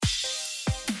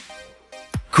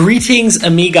Greetings,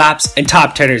 amigops and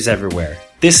top teners everywhere.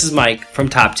 This is Mike from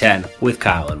Top 10 with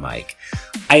Kyle and Mike.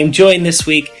 I am joined this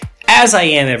week, as I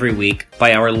am every week,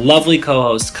 by our lovely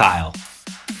co-host Kyle.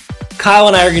 Kyle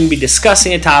and I are going to be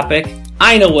discussing a topic.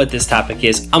 I know what this topic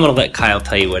is. I'm going to let Kyle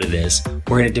tell you what it is.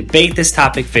 We're going to debate this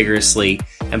topic vigorously,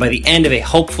 and by the end of a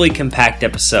hopefully compact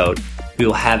episode, we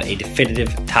will have a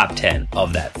definitive top 10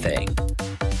 of that thing.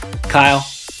 Kyle,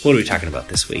 what are we talking about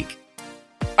this week?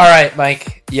 All right,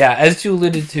 Mike. Yeah, as you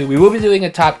alluded to, we will be doing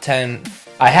a top 10.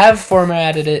 I have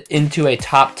formatted it into a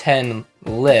top 10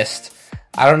 list.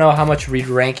 I don't know how much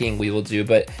re-ranking we will do,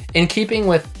 but in keeping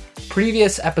with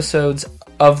previous episodes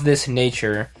of this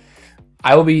nature,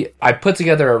 I put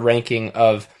together a ranking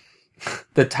of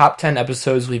the top 10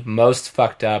 episodes we've most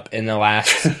fucked up in the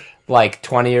last,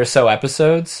 20 or so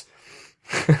episodes.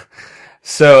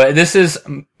 So this is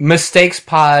Mistakes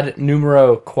Pod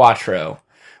numero cuatro.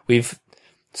 We've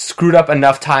screwed up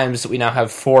enough times that we now have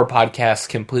 4 podcasts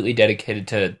completely dedicated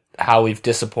to how we've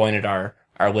disappointed our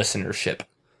listenership.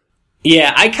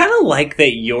 Yeah, I kind of like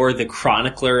that you're the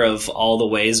chronicler of all the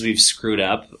ways we've screwed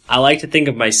up. I like to think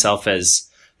of myself as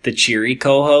the cheery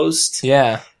co-host.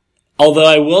 Yeah. Although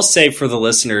I will say for the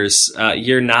listeners,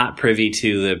 you're not privy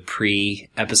to the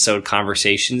pre-episode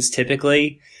conversations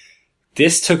typically.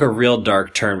 This took a real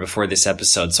dark turn before this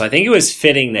episode, so I think it was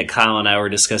fitting that Kyle and I were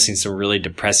discussing some really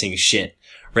depressing shit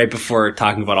right before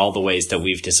talking about all the ways that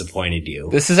we've disappointed you.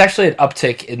 This is actually an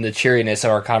uptick in the cheeriness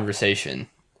of our conversation.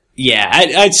 Yeah,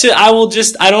 I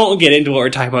don't get into what we're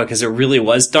talking about because it really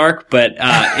was dark, but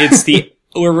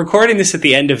we're recording this at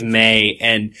the end of May,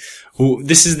 and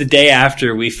this is the day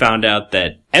after we found out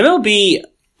that MLB,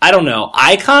 I don't know,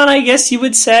 icon, I guess you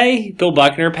would say, Bill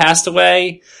Buckner passed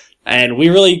away, and we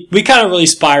kind of really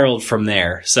spiraled from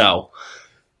there, so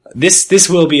this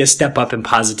will be a step up in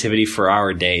positivity for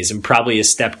our days, and probably a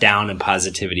step down in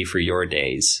positivity for your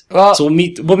days. Well, so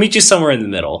we'll meet you somewhere in the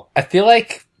middle. I feel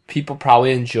like people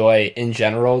probably enjoy, in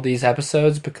general, these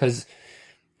episodes because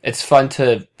it's fun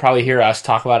to probably hear us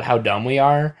talk about how dumb we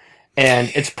are. And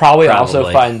it's probably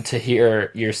also fun to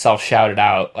hear yourself shout it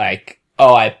out like,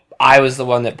 oh, I was the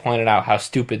one that pointed out how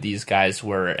stupid these guys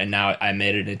were, and now I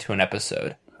made it into an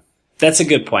episode. That's a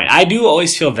good point. I do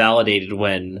always feel validated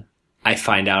when I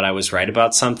find out I was right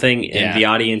about something, and the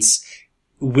audience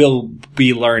will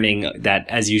be learning that,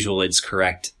 as usual, it's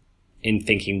correct in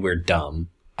thinking we're dumb.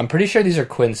 I'm pretty sure these are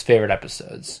Quinn's favorite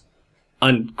episodes.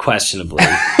 Unquestionably.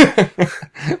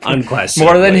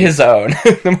 Unquestionably. More than his own.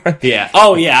 Yeah.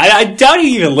 Oh, yeah. I doubt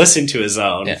he even listened to his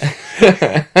own.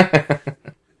 Yeah.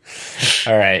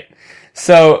 All right.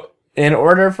 So, in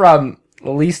order from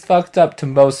least fucked up to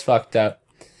most fucked up.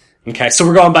 Okay, so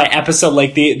we're going by episode,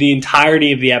 like the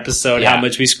entirety of the episode, how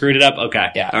much we screwed it up? Okay.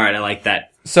 Yeah. All right, I like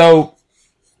that. So,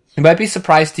 you might be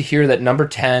surprised to hear that number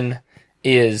 10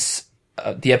 is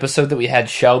the episode that we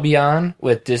had Shelby on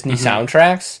with Disney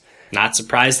soundtracks. Not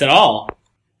surprised at all.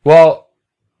 Well,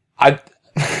 I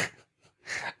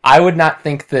would not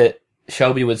think that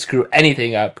Shelby would screw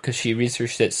anything up because she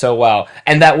researched it so well.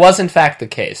 And that was in fact the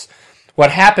case.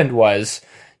 What happened was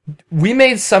we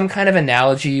made some kind of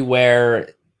analogy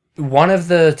where one of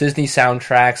the Disney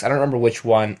soundtracks, I don't remember which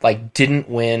one, didn't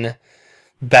win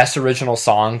Best Original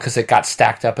Song because it got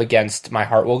stacked up against My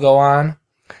Heart Will Go On.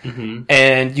 Mm-hmm.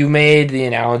 And you made the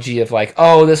analogy of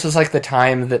this was the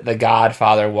time that The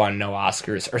Godfather won no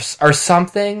Oscars or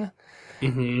something.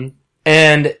 Mm-hmm.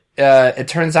 And it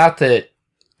turns out that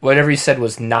whatever you said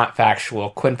was not factual.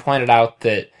 Quinn pointed out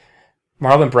that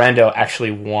Marlon Brando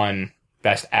actually won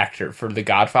Best Actor for The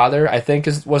Godfather, I think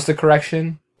was the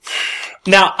correction.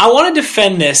 Now, I want to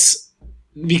defend this.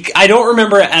 I don't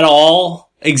remember at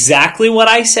all exactly what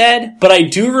I said, but I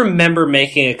do remember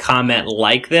making a comment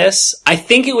like this. I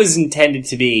think it was intended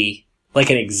to be an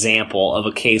example of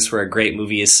a case where a great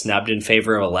movie is snubbed in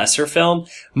favor of a lesser film.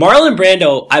 Marlon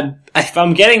Brando, if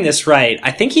I'm getting this right, I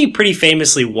think he pretty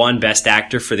famously won Best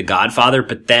Actor for The Godfather,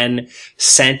 but then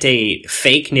sent a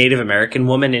fake Native American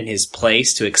woman in his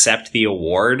place to accept the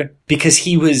award because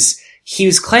he was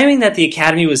claiming that the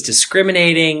Academy was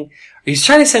discriminating. He was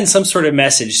trying to send some sort of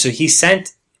message, so he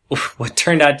sent what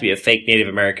turned out to be a fake Native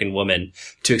American woman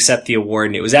to accept the award,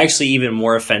 and it was actually even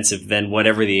more offensive than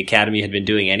whatever the Academy had been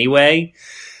doing anyway.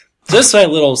 So that's my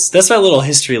little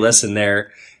history lesson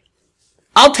there.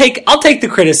 I'll take the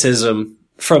criticism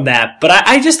from that, but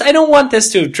I don't want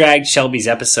this to have dragged Shelby's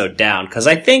episode down, because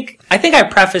I think I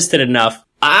prefaced it enough.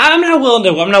 I'm not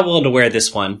willing to wear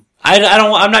this one.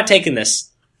 I'm not taking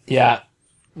this. Yeah.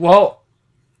 Well,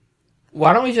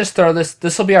 why don't we just throw this?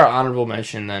 This will be our honorable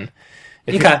mention then.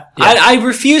 Okay. I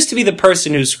refuse to be the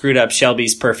person who screwed up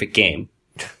Shelby's perfect game.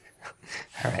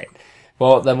 All right.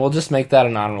 Well, then we'll just make that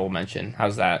an honorable mention.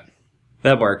 How's that?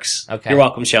 That works. Okay. You're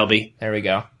welcome, Shelby. There we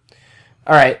go.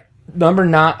 All right. Number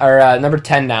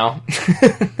 10 now.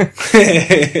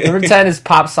 Number 10 is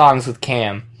Pop Songs with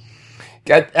Cam.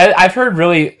 I've heard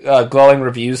really glowing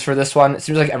reviews for this one. It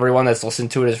seems like everyone that's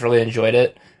listened to it has really enjoyed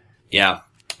it. Yeah.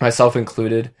 Myself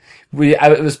included.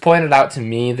 It was pointed out to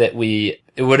me that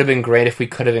it would have been great if we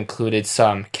could have included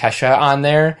some Kesha on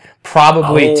there.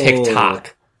 Probably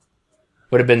TikTok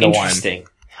would have been the one. Interesting.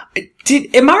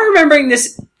 Am I remembering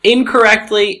this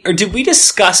incorrectly, or did we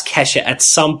discuss Kesha at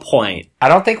some point? I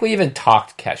don't think we even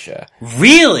talked Kesha.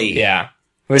 Really? Yeah.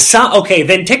 Okay,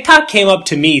 then TikTok came up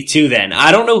to me too then.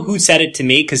 I don't know who said it to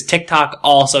me, because TikTok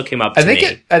also came up to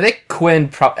me. I think Quinn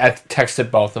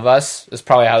texted both of us. Is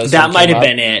probably how this That might have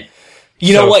been it.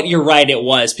 You know what? You're right, it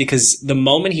was, because the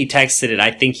moment he texted it,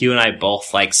 I think you and I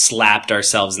both, slapped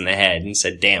ourselves in the head and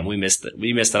said, damn, we missed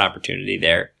an opportunity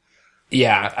there.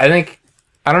 Yeah, I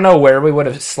don't know where we would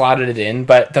have slotted it in,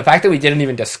 but the fact that we didn't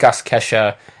even discuss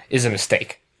Kesha is a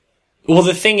mistake. Well,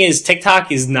 the thing is, TikTok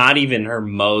is not even her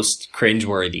most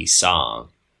cringeworthy song.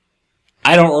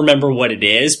 I don't remember what it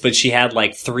is, but she had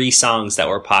 3 songs that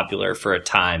were popular for a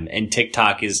time, and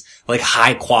TikTok is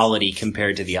high quality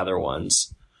compared to the other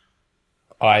ones.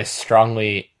 I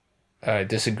strongly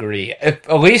disagree. At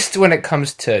least when it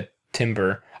comes to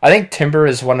Timber. I think Timber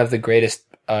is one of the greatest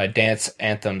dance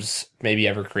anthems maybe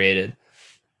ever created.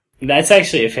 That's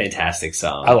actually a fantastic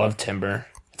song. I love Timber.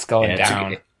 It's going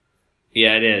down.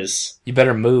 Yeah, it is. You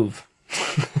better move.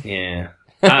 Yeah.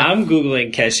 I'm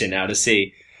Googling Kesha now to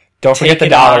see. Don't forget the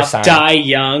dollar sign. Die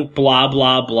young, blah,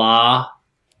 blah, blah.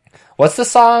 What's the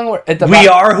song? We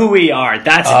Are Who We Are.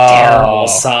 That's a terrible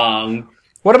song.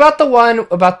 What about the one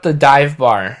about the dive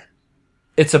bar?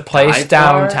 It's a place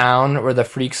downtown where the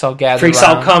freaks all gather Freaks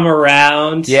all come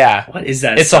around. Yeah. What is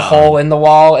that It's song? a hole in the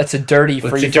wall. It's a dirty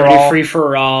free-for-all.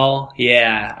 Free-for-all.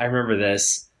 Yeah, I remember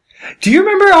this. Do you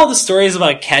remember all the stories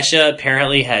about Kesha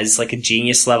apparently has a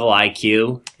genius level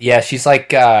IQ? Yeah, she's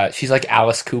like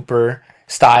Alice Cooper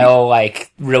style,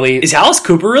 really. Is Alice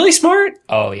Cooper really smart?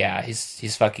 Oh yeah,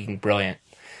 he's fucking brilliant.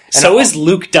 And so is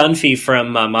Luke Dunphy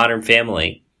from Modern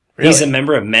Family. Really? He's a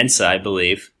member of Mensa, I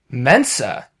believe.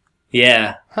 Mensa?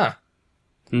 Yeah. Huh.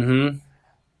 Mm-hmm.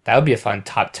 That would be a fun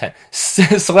top 10.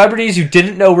 Celebrities you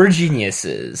didn't know were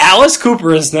geniuses. Alice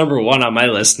Cooper is number 1 on my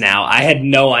list now. I had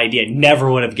no idea.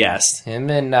 Never would have guessed. Him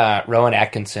and Rowan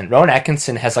Atkinson. Rowan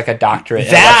Atkinson has a doctorate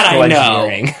in that electrical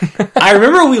engineering. I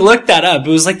remember we looked that up. It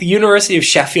was the University of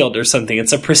Sheffield or something.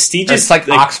 It's a prestigious... It's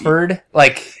Oxford.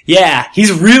 Yeah,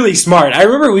 he's really smart. I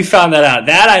remember we found that out.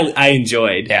 That I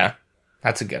enjoyed. Yeah,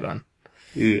 that's a good one.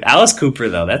 Ooh, Alice Cooper,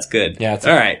 though. That's good. Yeah.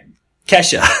 All right.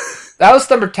 Kesha. That was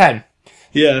number 10.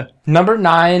 Yeah. Number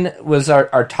 9 was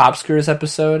our Top Screws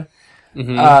episode.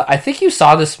 Mm-hmm. I think you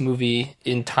saw this movie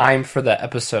in time for the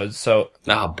episode, so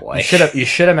oh boy, you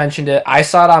should have mentioned it. I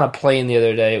saw it on a plane the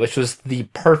other day, which was the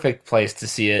perfect place to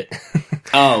see it.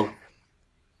 Oh,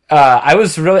 I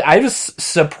was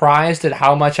surprised at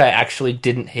how much I actually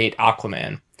didn't hate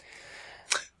Aquaman.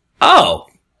 Oh,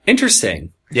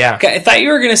 interesting. Yeah. Okay, I thought you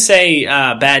were going to say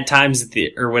Bad Times at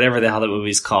or whatever the hell that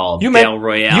movie's called. The El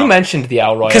Royale. You mentioned the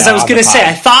El Royale. Because I was going to say,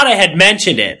 I thought I had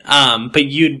mentioned it, but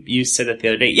you said it the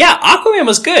other day. Yeah, Aquaman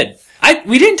was good.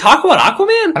 We didn't talk about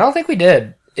Aquaman? I don't think we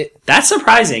did. That's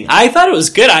surprising. I thought it was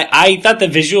good. I thought the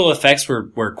visual effects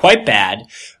were quite bad,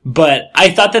 but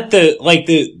I thought that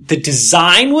the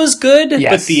design was good,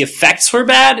 yes. But the effects were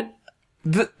bad.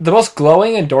 The most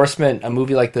glowing endorsement a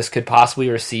movie like this could possibly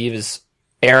receive is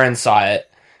Erin saw it.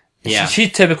 Yeah. She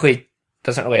typically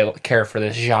doesn't really care for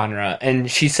this genre.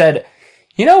 And she said,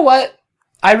 you know what?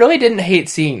 I really didn't hate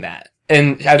seeing that.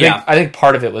 And I think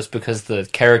part of it was because the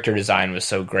character design was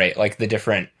so great. The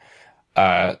different,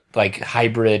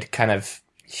 hybrid kind of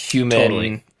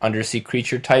human undersea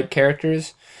creature type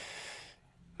characters.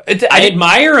 I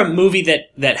admire a movie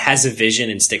that has a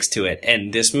vision and sticks to it.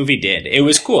 And this movie did. It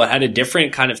was cool. It had a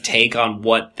different kind of take on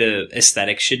what the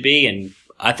aesthetic should be. And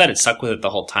I thought it stuck with it the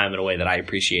whole time in a way that I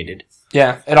appreciated.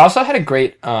 Yeah, it also had a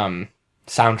great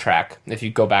soundtrack. If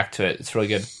you go back to it, it's really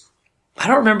good. I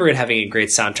don't remember it having a great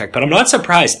soundtrack, but I'm not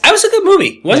surprised. It was a good movie.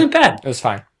 It wasn't bad. It was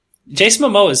fine. Jason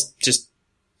Momoa is just...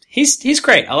 He's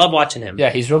great. I love watching him.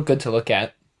 Yeah, he's real good to look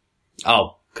at.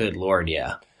 Oh, good lord,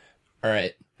 yeah. All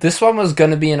right. This one was going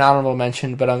to be an honorable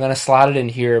mention, but I'm going to slot it in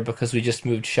here because we just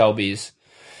moved Shelby's.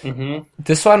 Mm-hmm.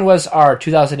 This one was our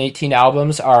 2018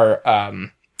 albums, our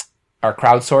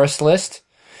crowdsourced list,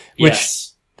 which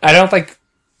I don't think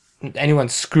anyone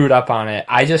screwed up on it.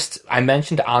 I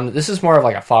mentioned this is more of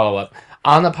a follow-up.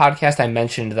 On the podcast, I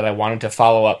mentioned that I wanted to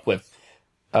follow up with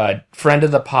friend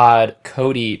of the pod,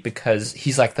 Cody, because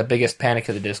he's like the biggest Panic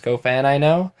at the Disco fan I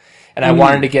know, and I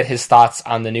wanted to get his thoughts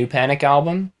on the new Panic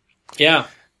album. Yeah.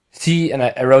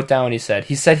 I wrote down what he said.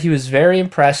 He said he was very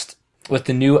impressed with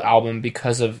the new album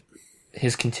because of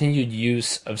his continued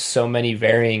use of so many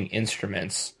varying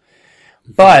instruments.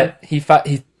 But he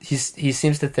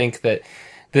seems to think that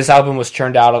this album was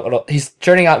churned out a little. He's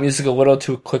churning out music a little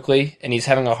too quickly, and he's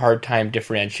having a hard time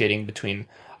differentiating between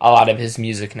a lot of his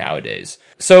music nowadays.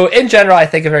 So in general, I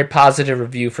think a very positive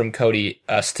review from Cody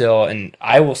still, and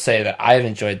I will say that I have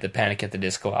enjoyed the Panic at the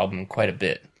Disco album quite a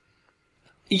bit.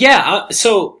 Yeah,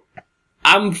 so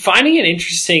I'm finding it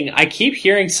interesting. I keep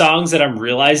hearing songs that I'm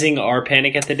realizing are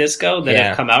Panic at the Disco that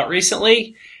have come out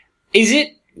recently. Is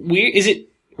it weird? Is it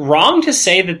wrong to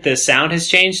say that the sound has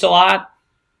changed a lot?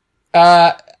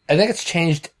 I think it's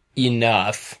changed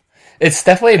enough. It's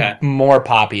definitely more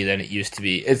poppy than it used to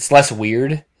be. It's less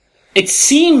weird. It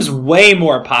seems way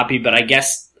more poppy, but I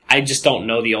guess I just don't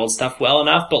know the old stuff well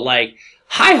enough. But like,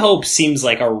 High Hope seems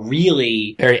like a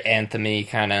really very anthem-y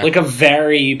kind of, like a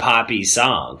very poppy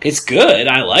song. It's good.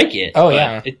 I like it. Oh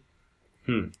yeah.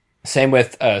 Same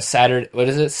with Saturday. What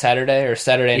is it? Saturday or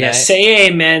Saturday Night? Yeah. Say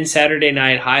Amen. Saturday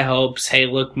Night. High Hopes. Hey,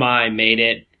 look, I made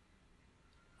it.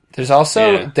 There's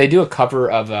also they do a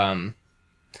cover of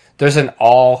There's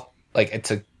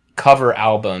it's a cover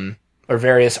album, or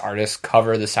various artists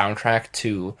cover the soundtrack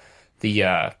to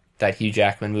the that Hugh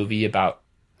Jackman movie about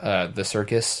the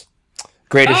circus.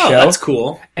 Greatest Show. That's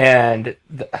cool. And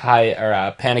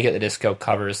Panic at the Disco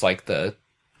covers like the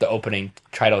opening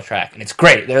title track, and it's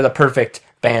great. They're the perfect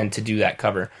band to do that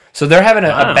cover. So they're having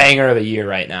a banger of a year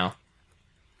right now.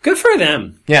 Good for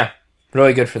them. Yeah,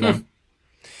 really good for them.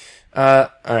 All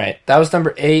right, that was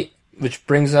number 8, which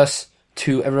brings us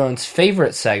to everyone's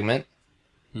favorite segment.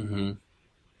 Mm-hmm.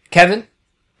 Kevin,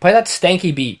 play that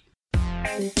stanky beat.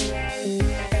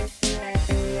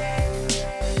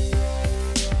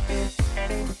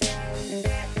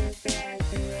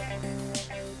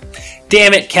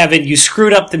 Damn it, Kevin, you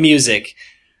screwed up the music.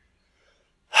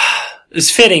 It's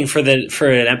fitting for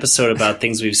an episode about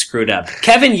things we've screwed up.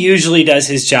 Kevin usually does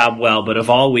his job well, but of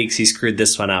all weeks, he screwed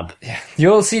this one up. Yeah.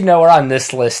 You'll see nowhere on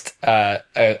this list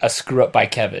a screw up by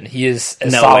Kevin. He is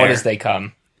as solid as they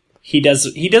come. He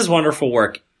does wonderful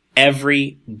work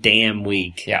every damn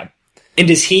week. Yeah. And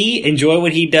does he enjoy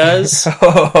what he does?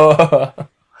 Hell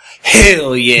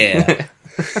yeah.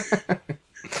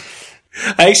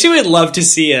 I actually would love to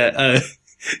see a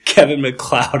Kevin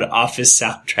MacLeod Office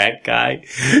soundtrack guy.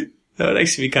 That would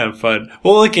actually be kind of fun.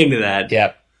 We'll look into that.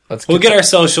 Yeah. We'll get our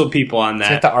social people on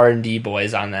that. Let's get the R&D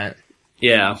boys on that.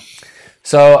 Yeah.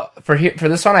 So for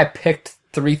this one, I picked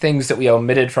 3 things that we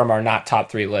omitted from our not top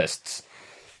 3 lists.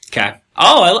 Okay.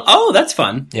 Oh, that's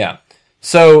fun. Yeah.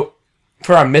 So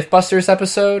for our Mythbusters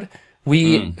episode,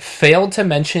 we failed to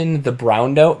mention the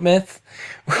brown note myth,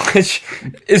 which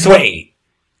is Wait.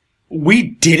 We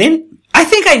didn't? I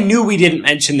think I knew we didn't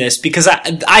mention this because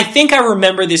I think I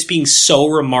remember this being so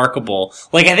remarkable.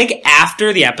 Like, I think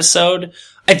after the episode,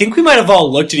 I think we might have all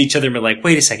looked at each other and been like,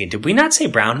 wait a second, did we not say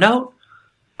brown note?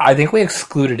 I think we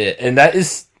excluded it. And that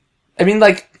is, I mean,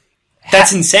 like,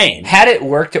 that's insane. Had it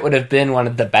worked, it would have been one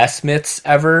of the best myths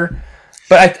ever.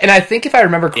 But I think if I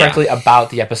remember correctly about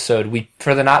the episode,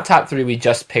 for the not top 3, we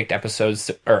just picked episodes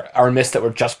or myths that were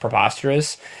just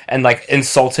preposterous and like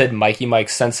insulted Mikey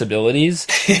Mike's sensibilities.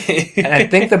 And I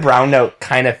think the brown note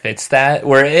kind of fits that.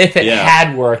 Where if it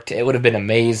had worked, it would have been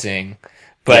amazing.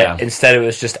 But instead, it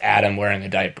was just Adam wearing a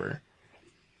diaper,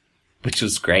 which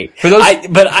was great.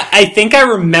 I think I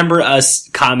remember us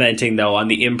commenting though on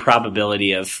the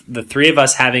improbability of the 3 of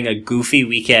us having a goofy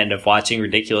weekend of watching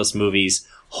ridiculous movies,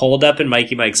 holed up in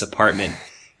Mikey Mike's apartment,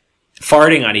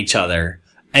 farting on each other,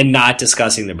 and not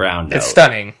discussing the brown note. It's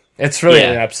stunning. It's really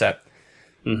an upset.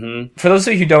 Mm-hmm. For those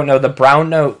of you who don't know, the brown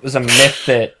note was a myth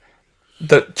that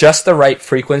just the right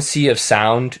frequency of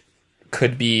sound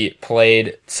could be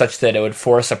played such that it would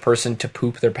force a person to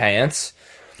poop their pants.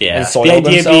 Yeah. And soil the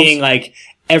idea themselves. Being like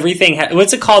everything,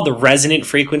 what's it called? The resonant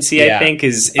frequency, I think,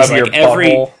 is of like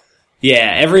your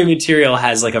every material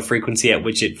has like a frequency at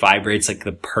which it vibrates like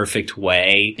the perfect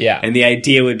way. Yeah. And the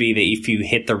idea would be that if you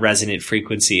hit the resonant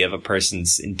frequency of a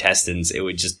person's intestines, it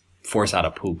would just force out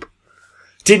a poop.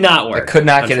 Did not work. It could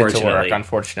not get it to work,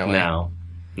 unfortunately.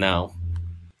 No.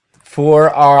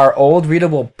 For our old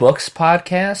readable books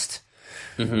podcast,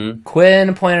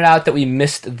 Quinn pointed out that we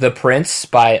missed The Prince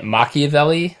by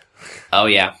Machiavelli. Oh,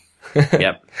 yeah.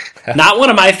 Yep. Not one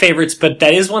of my favorites, but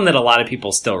that is one that a lot of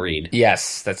people still read.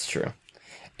 Yes, that's true.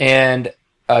 And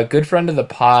a good friend of the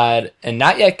pod, and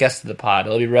not yet guest of the pod,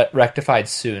 it'll be rectified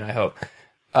soon, I hope.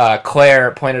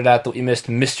 Claire pointed out that we missed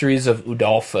Mysteries of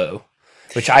Udolpho,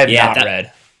 which I have not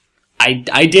read.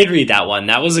 I did read that one.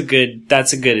 That's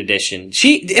a good addition.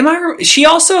 She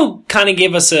also kind of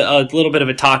gave us a little bit of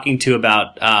a talking to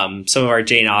about some of our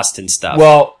Jane Austen stuff.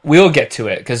 Well, we'll get to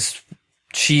it because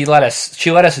she let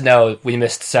us know we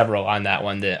missed several on that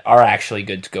one that are actually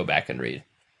good to go back and read.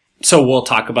 So we'll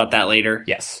talk about that later?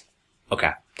 Yes.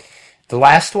 Okay. The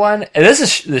last one, and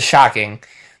this is shocking.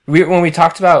 When we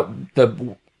talked about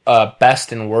the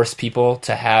best and worst people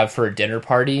to have for a dinner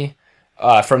party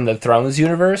from the Thrones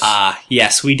universe.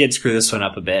 Yes, we did screw this one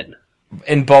up a bit.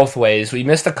 In both ways. We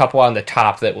missed a couple on the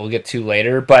top that we'll get to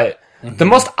later, but the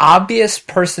most obvious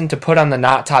person to put on the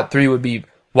not top 3 would be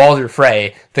Walder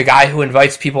Frey, the guy who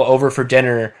invites people over for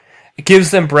dinner,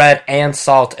 gives them bread and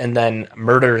salt, and then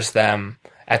murders them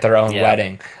at their own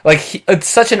wedding. Like, it's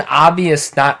such an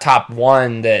obvious not top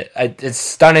 1 that it's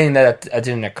stunning that it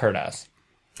didn't occur to us.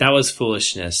 That was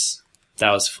foolishness.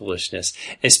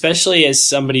 Especially as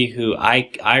somebody who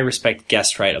I respect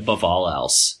guest right above all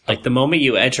else. Like, the moment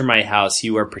you enter my house,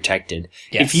 you are protected.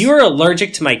 Yes. If you are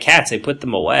allergic to my cats, I put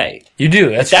them away. You do,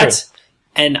 that's true.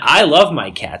 And I love my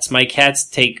cats. My cats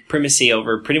take primacy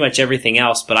over pretty much everything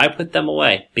else, but I put them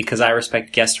away because I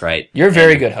respect guest right. You're a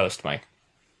very good host, Mike.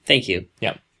 Thank you.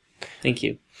 Yep. Thank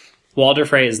you. Walder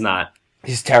Frey is not.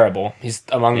 He's terrible. He's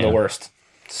among the worst.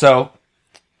 So,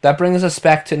 that brings us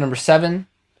back to number 7.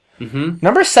 Mm-hmm.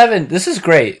 Number 7, this is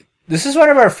great. This is one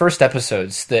of our first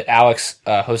episodes that Alex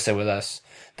hosted with us.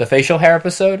 The facial hair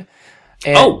episode.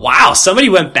 And oh, wow. Somebody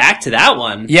went back to that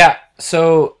one. Yeah.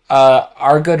 So,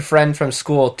 our good friend from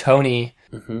school, Tony,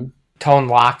 Tone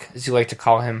Locke, as you like to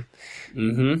call him,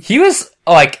 he was,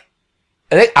 like,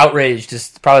 I think outraged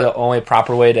is probably the only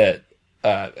proper way to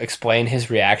explain his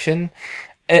reaction.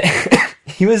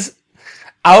 He was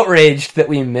outraged that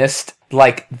we missed,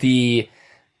 like, the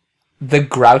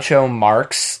Groucho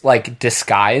Marx, like,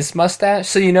 disguise mustache.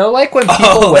 So, you know, like, when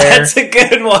people wear... that's a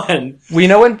good one! We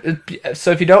know when...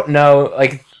 So, if you don't know,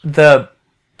 like, the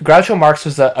Groucho Marx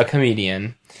was a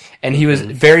comedian, and he was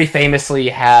very famously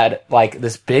had, like,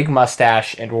 this big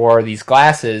mustache and wore these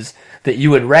glasses that you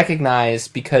would recognize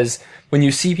because when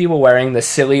you see people wearing the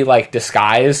silly, like,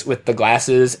 disguise with the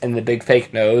glasses and the big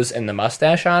fake nose and the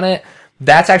mustache on it,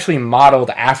 that's actually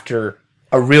modeled after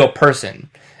a real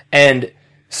person. And...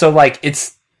 so, like,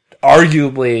 it's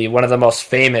arguably one of the most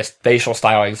famous facial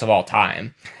stylings of all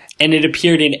time. And it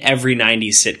appeared in every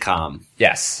 90s sitcom.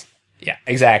 Yes. Yeah,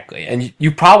 exactly. And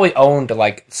you probably owned,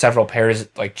 like, several pairs,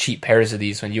 like, cheap pairs of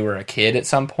these when you were a kid at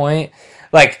some point.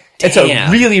 Like, it's a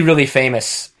really, really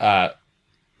famous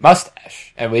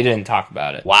mustache, and we didn't talk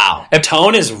about it. Wow.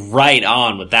 Tone is right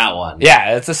on with that one.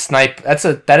 Yeah, it's a snipe.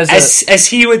 As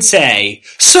he would say,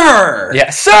 sir! Yeah,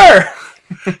 sir!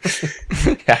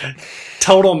 Yeah.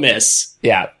 Total miss.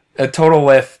 Yeah, a total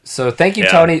whiff. So thank you,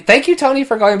 Tony. Thank you, Tony,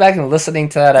 for going back and listening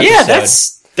to that episode. Yeah,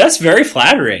 that's very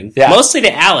flattering. Yeah. Mostly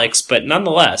to Alex, but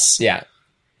nonetheless. Yeah.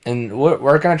 And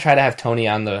we're going to try to have Tony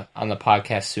on the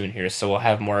podcast soon here, so we'll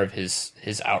have more of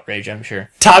his outrage, I'm sure.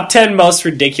 Top 10 most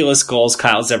ridiculous goals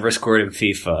Kyle's ever scored in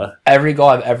FIFA. Every goal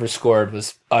I've ever scored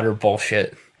was utter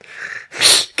bullshit.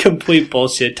 Complete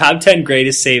bullshit. Top 10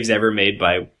 greatest saves ever made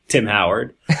by Tim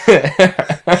Howard.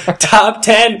 Top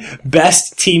 10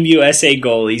 best Team USA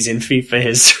goalies in FIFA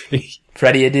history.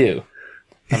 Freddie Adu.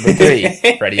 Number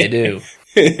 3, Freddie Adu.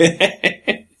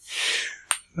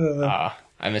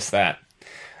 I missed that.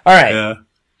 All right. Yeah.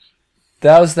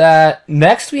 That was that.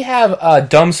 Next, we have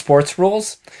dumb sports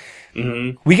rules.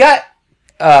 Mm-hmm.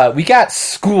 We got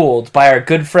schooled by our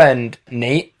good friend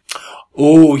Nate.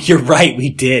 Oh, you're right. We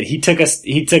did. He took us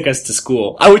to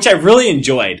school, which I really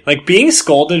enjoyed. Like, being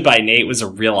scolded by Nate was a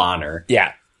real honor.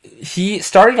 Yeah. He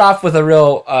started off with a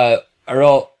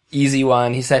real easy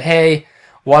one. He said, "Hey,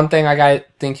 one thing I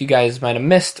think you guys might have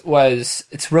missed was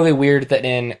it's really weird that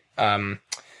in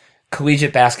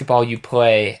collegiate basketball you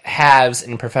play halves,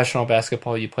 and in professional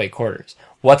basketball you play quarters.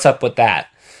 What's up with that?"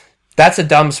 That's a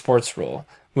dumb sports rule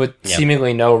with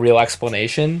seemingly no real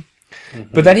explanation.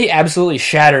 Mm-hmm. But then he absolutely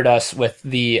shattered us with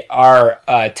our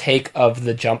take of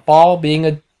the jump ball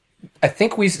being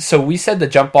we said the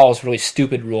jump ball is a really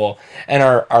stupid rule, and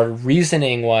our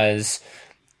reasoning was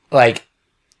like,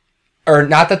 or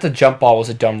not that the jump ball was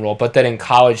a dumb rule, but that in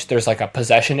college there's like a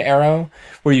possession arrow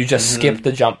where you just skip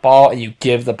the jump ball and you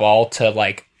give the ball to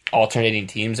like alternating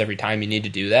teams every time you need to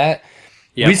do that.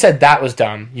 Yep. We said that was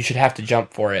dumb. You should have to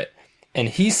jump for it. And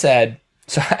he said,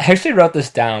 so I actually wrote this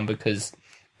down because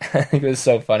I think it was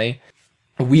so funny.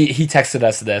 He texted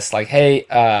us this, like, "Hey,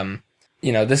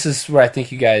 this is where I think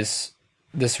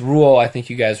this rule, I think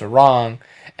you guys were wrong."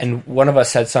 And one of us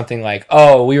said something like,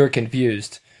 "Oh, we were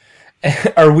confused."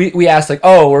 or we asked like,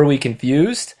 oh, were we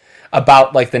confused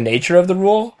about like the nature of the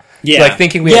rule? Yeah. Like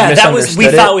thinking we had misunderstood we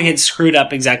thought we had screwed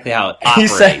up exactly how it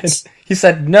operates. He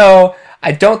said, no,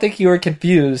 I don't think you were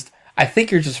confused. I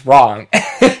think you're just wrong.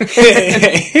 Which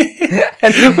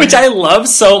I love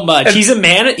so much. He's a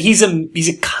man, he's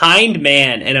a kind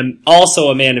man, and also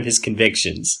a man of his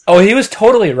convictions. Oh, he was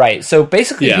totally right. So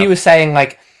basically he was saying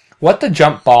like, what the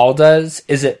jump ball does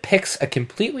is it picks a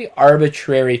completely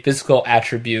arbitrary physical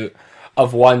attribute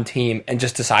of one team and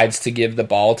just decides to give the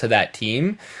ball to that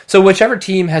team. So whichever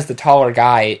team has the taller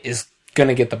guy is going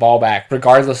to get the ball back,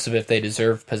 regardless of if they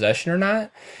deserve possession or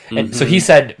not. And so he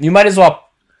said, you might as well,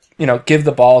 give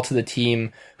the ball to the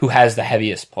team who has the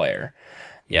heaviest player.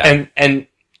 Yeah. And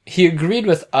he agreed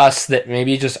with us that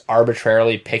maybe just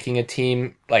arbitrarily picking a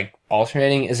team, like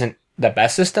alternating, isn't the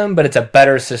best system, but it's a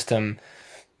better system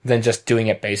than just doing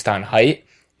it based on height.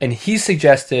 And he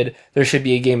suggested there should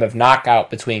be a game of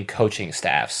knockout between coaching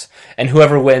staffs. And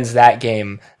whoever wins that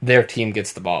game, their team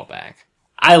gets the ball back.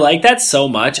 I like that so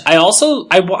much. I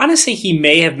want to say he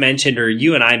may have mentioned, or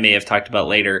you and I may have talked about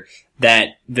later,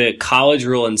 that the college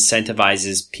rule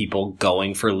incentivizes people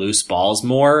going for loose balls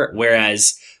more,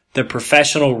 whereas the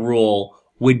professional rule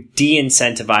would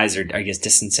de-incentivize, or I guess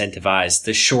disincentivize,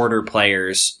 the shorter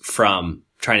players from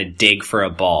trying to dig for a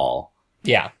ball.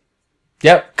 Yeah.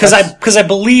 Yep. Because I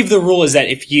believe the rule is that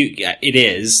if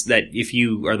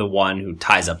you are the one who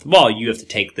ties up the ball, you have to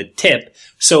take the tip.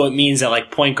 So it means that like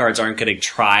point guards aren't going to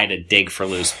try to dig for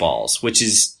loose balls, which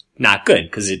is not good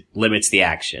because it limits the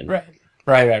action. Right.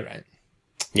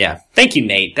 Yeah. Thank you,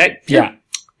 Nate.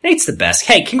 Nate's the best.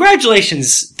 Hey,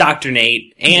 congratulations, Dr.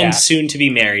 Nate, and soon to be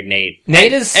married Nate.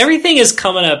 Everything is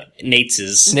coming up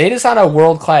Nate's. Nate is on a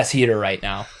world-class heater right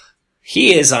now.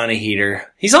 He is on a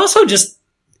heater. He's also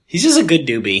he's just a good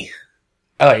doobie.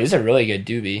 Oh, he's a really good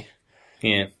doobie.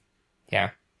 Yeah. Yeah.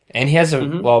 And he has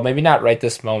well, maybe not right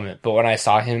this moment, but when I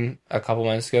saw him a couple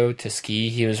months ago to ski,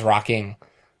 he was rocking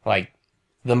like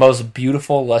the most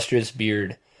beautiful, lustrous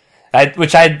beard.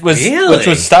 Which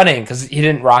was stunning because he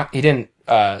didn't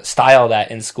style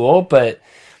that in school. But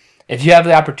if you have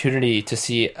the opportunity to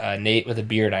see Nate with a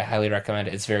beard, I highly recommend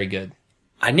it. It's very good.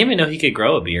 I didn't even know he could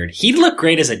grow a beard. He'd look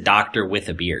great as a doctor with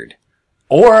a beard,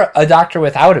 or a doctor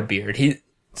without a beard. He's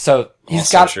got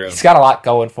a lot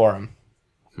going for him.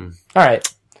 All right,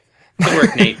 good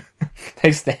work, Nate.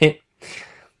 Thanks, Nate.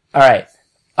 All right,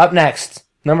 up next,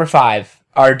 number 5,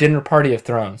 our dinner party of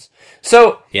thrones.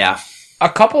 So yeah. A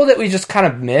couple that we just kind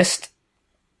of missed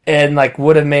and like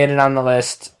would have made it on the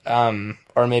list,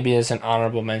 or maybe as an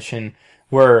honorable mention,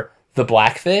 were the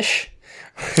Blackfish.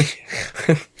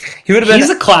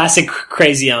 He's a classic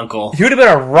crazy uncle. He would have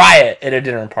been a riot at a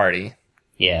dinner party.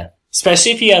 Yeah.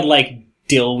 Especially if he had like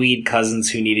dillweed cousins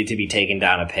who needed to be taken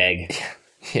down a peg.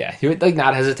 Yeah. He would like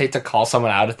not hesitate to call someone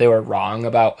out if they were wrong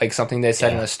about like something they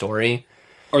said in a story.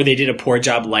 Or they did a poor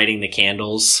job lighting the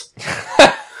candles.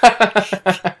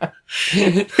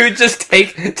 He would just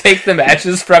take the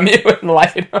matches from you and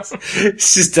light them.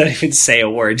 Just don't even say a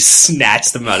word. Just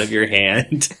snatch them out of your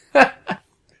hand.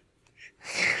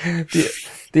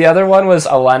 The other one was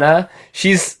Elena.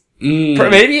 She's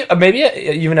maybe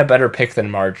even a better pick than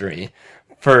Marjorie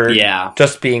for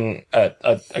just being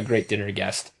a great dinner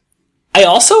guest. I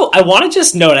want to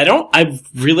just note, I'm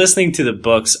re-listening to the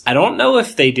books. I don't know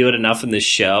if they do it enough in the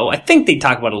show. I think they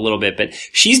talk about it a little bit, but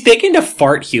she's big into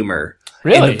fart humor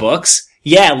in the books.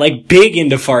 Yeah, like big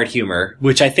into fart humor,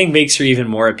 which I think makes her even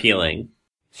more appealing.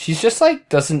 She's just like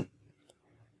that's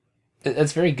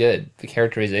very good, the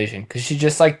characterization, because she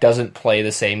just like doesn't play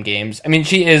the same games. I mean,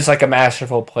 she is like a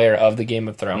masterful player of the Game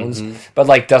of Thrones, but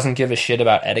like doesn't give a shit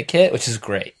about etiquette, which is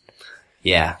great.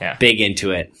 Yeah. Big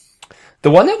into it. The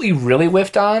one that we really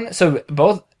whiffed on, so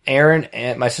both Aaron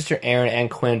and my sister Aaron and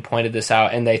Quinn pointed this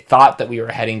out, and they thought that we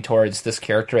were heading towards this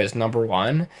character as number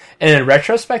 1. And in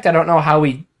retrospect, I don't know how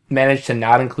we managed to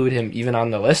not include him even on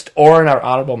the list or in our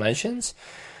honorable mentions,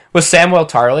 was Samwell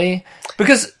Tarly,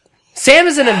 because Sam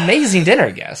is an amazing dinner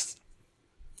guest.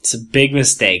 It's a big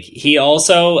mistake. He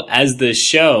also, as the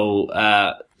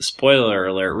show, spoiler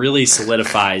alert, really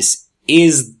solidifies,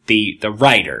 is the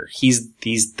writer. He's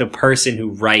the person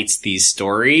who writes these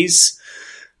stories.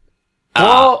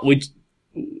 I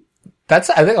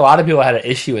think a lot of people had an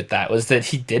issue with that, was that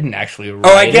he didn't actually write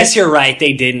I guess you're right.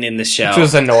 They didn't in the show. Which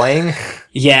was annoying.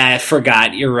 Yeah, I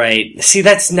forgot. You're right. See,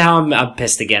 now I'm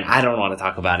pissed again. I don't want to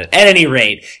talk about it. At any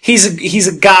rate, he's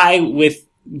a guy with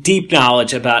deep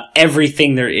knowledge about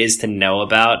everything there is to know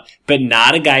about, but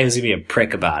not a guy who's gonna be a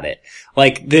prick about it.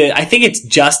 Like I think it's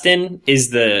Justin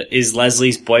is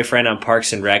Leslie's boyfriend on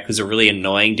Parks and Rec, who's a really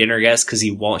annoying dinner guest because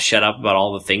he won't shut up about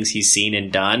all the things he's seen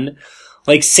and done.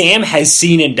 Like, Sam has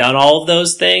seen and done all of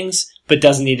those things, but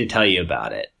doesn't need to tell you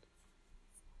about it.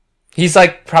 He's,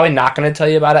 like, probably not going to tell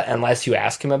you about it unless you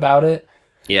ask him about it.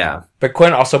 Yeah. But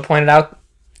Quinn also pointed out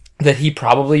that he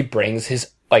probably brings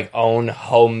his, like, own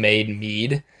homemade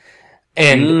mead.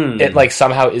 And it, like,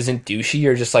 somehow isn't douchey.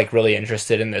 You're just, like, really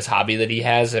interested in this hobby that he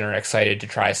has and are excited to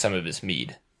try some of his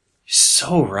mead.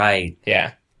 So right.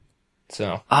 Yeah.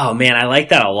 So. Oh, man, I like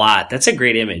that a lot. That's a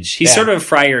great image. He's sort of a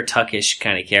Friar Tuckish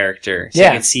kind of character. So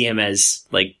I can see him as,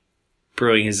 like,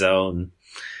 brewing his own.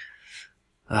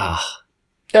 Oh.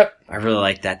 Yep. I really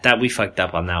like that. We fucked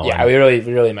up on that one. Yeah, we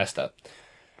really messed up.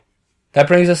 That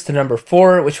brings us to number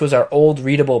 4, which was our old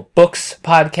readable books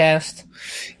podcast.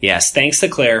 Yes, thanks to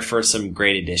Claire for some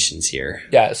great additions here.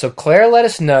 Yeah, so Claire let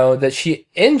us know that she,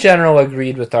 in general,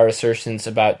 agreed with our assertions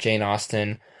about Jane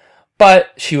Austen,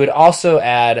 but she would also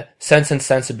add Sense and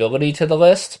Sensibility to the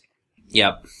list.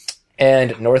 Yep.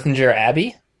 And Northanger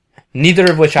Abbey, neither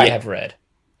of which I have read.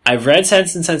 I've read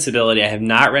Sense and Sensibility. I have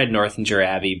not read Northanger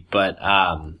Abbey, but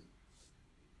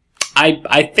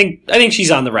I think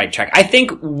she's on the right track. I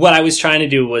think what I was trying to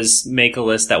do was make a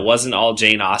list that wasn't all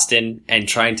Jane Austen and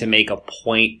trying to make a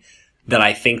point that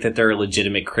I think that there are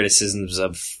legitimate criticisms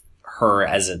of her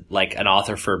as an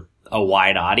author for a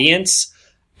wide audience.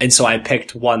 And so I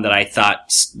picked one that I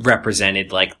thought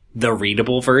represented like the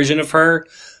readable version of her.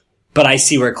 But I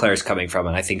see where Claire's coming from,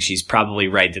 and I think she's probably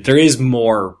right that there is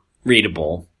more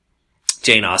readable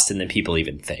Jane Austen than people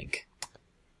even think.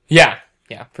 Yeah,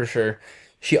 for sure.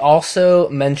 She also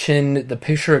mentioned The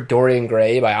Picture of Dorian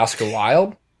Gray by Oscar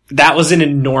Wilde. That was an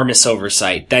enormous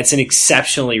oversight. That's an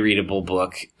exceptionally readable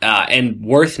book, and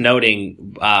worth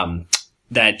noting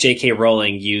that J.K.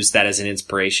 Rowling used that as an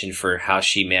inspiration for how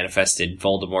she manifested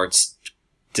Voldemort's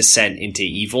descent into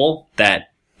evil.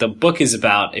 That the book is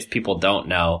about, if people don't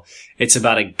know, it's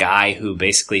about a guy who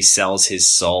basically sells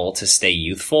his soul to stay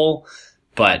youthful,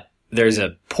 but there's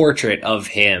a portrait of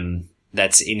him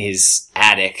that's in his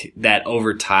attic that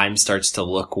over time starts to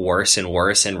look worse and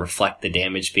worse and reflect the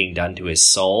damage being done to his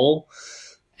soul.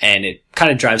 And it kind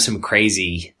of drives him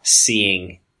crazy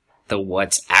seeing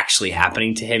what's actually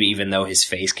happening to him, even though his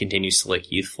face continues to look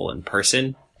youthful in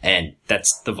person. And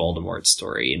that's the Voldemort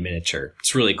story in miniature.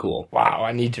 It's really cool. Wow,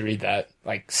 I need to read that.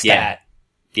 Like, stat.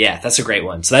 Yeah, that's a great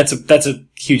one. So that's a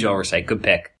huge oversight. Good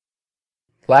pick.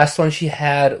 Last one she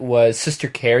had was Sister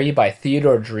Carrie by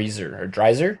Theodore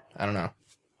Dreiser. I don't know.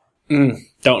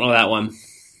 Don't know that one.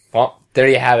 Well, there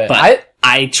you have it. But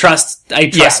I trust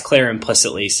Claire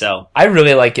implicitly, so. I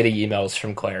really like getting emails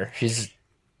from Claire.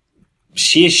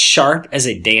 She is sharp as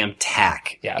a damn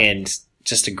tack. Yeah. And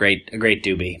just a great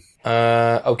doobie.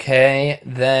 Okay.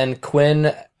 Then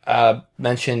Quinn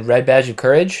mentioned Red Badge of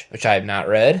Courage, which I have not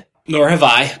read. Nor have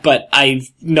I, but I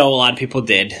know a lot of people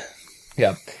did.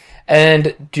 Yeah.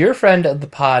 And dear friend of the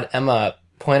pod, Emma,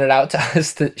 pointed out to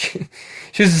us that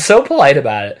she was so polite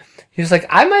about it. She was like,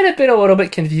 I might have been a little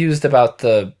bit confused about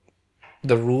the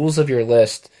rules of your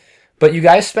list, but you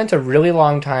guys spent a really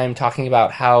long time talking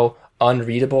about how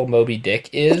unreadable Moby Dick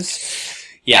is.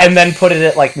 Yeah. And then put it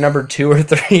at like number 2 or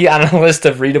 3 on a list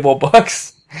of readable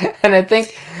books. And I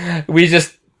think we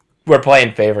just were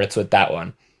playing favorites with that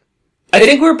one. I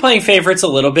think we were playing favorites a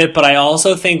little bit, but I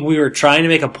also think we were trying to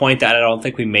make a point that I don't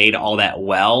think we made all that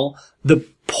well. The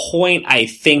point, I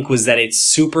think, was that it's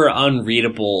super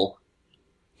unreadable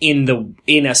in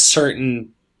a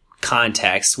certain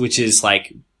context, which is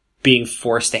like being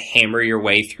forced to hammer your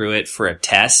way through it for a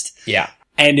test. Yeah.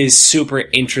 And is super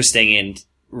interesting and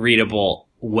readable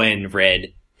when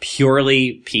read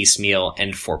purely piecemeal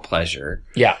and for pleasure.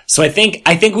 Yeah. So I think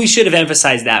we should have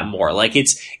emphasized that more. Like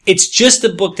it's just a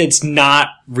book that's not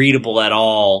readable at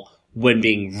all when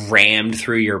being rammed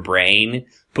through your brain,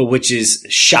 but which is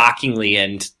shockingly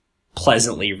and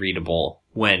pleasantly readable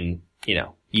when,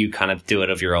 you kind of do it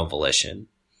of your own volition.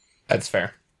 That's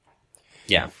fair.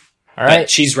 Yeah. All right. But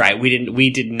she's right. We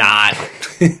did not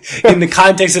in the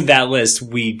context of that list,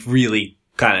 we really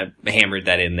kind of hammered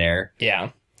that in there.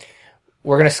 Yeah.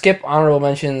 We're going to skip honorable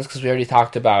mentions because we already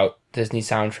talked about Disney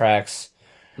soundtracks.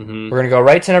 Mm-hmm. We're going to go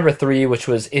right to number 3, which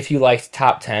was If You Liked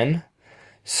Top 10.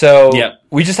 So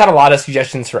we just had a lot of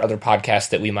suggestions for other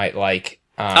podcasts that we might like.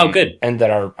 Good. And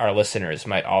that our listeners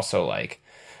might also like.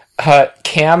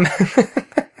 Cam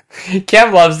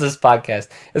Cam loves this podcast.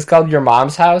 It's called Your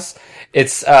Mom's House.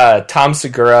 It's Tom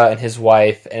Segura and his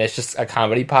wife, and it's just a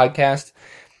comedy podcast.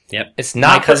 Yep. It's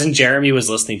not my cousin Jeremy was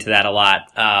listening to that a lot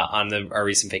on our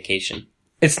recent vacation.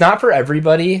 It's not for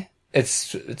everybody.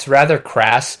 It's rather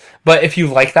crass, but if you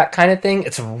like that kind of thing,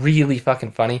 it's really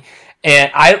fucking funny.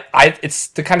 And I it's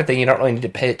the kind of thing you don't really need to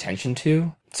pay attention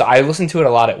to. So I listen to it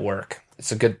a lot at work.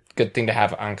 It's a good thing to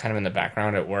have on kind of in the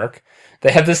background at work.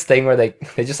 They have this thing where they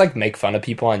just like make fun of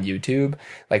people on YouTube,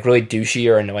 like really douchey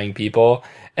or annoying people,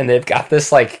 and they've got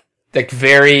this like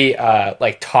very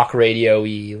like talk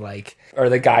radio-y, like, or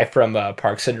the guy from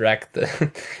Parks and Rec,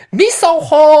 the me so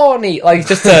horny, like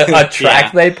just a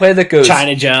track they play that goes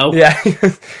China Joe. Yeah,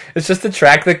 it's just a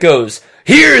track that goes,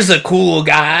 here's a cool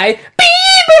guy.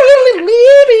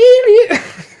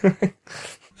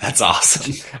 That's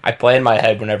awesome. I play in my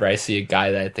head whenever I see a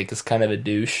guy that I think is kind of a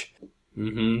douche.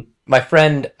 Mm-hmm. My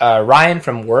friend Ryan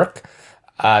from work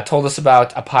told us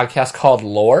about a podcast called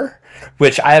Lore,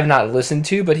 which I have not listened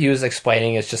to, but he was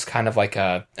explaining it's just kind of like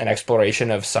an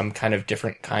exploration of some kind of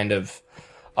different kind of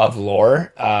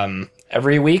lore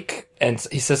every week. And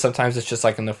he says sometimes it's just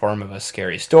like in the form of a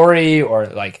scary story or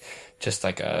like just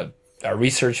like a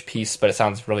research piece, but it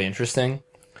sounds really interesting.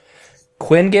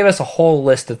 Quinn gave us a whole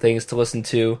list of things to listen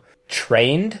to.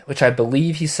 Trained, which I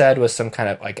believe he said was some kind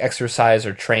of like exercise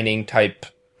or training type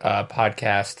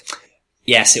podcast.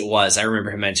 Yes, it was. I remember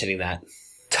him mentioning that.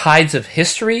 Tides of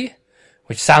History,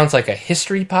 which sounds like a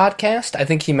history podcast. I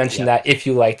think he mentioned that if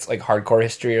you liked like hardcore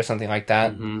history or something like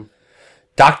that. Mm-hmm.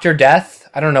 Dr. Death,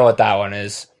 I don't know what that one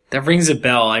is. That rings a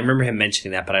bell. I remember him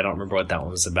mentioning that, but I don't remember what that one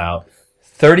was about.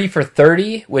 30 for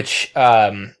 30, which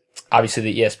obviously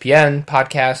the ESPN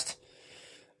podcast.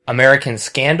 American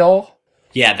Scandal.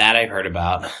 Yeah, that I've heard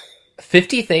about.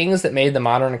 50 Things That Made the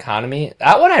Modern Economy.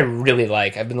 That one I really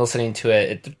like. I've been listening to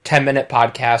it. 10-minute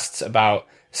podcasts about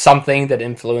something that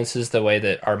influences the way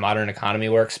that our modern economy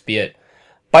works, be it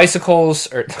bicycles,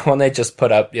 or the one they just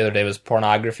put up the other day was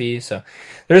pornography. So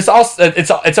there's also,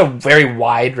 it's a very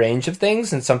wide range of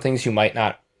things, and some things you might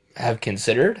not have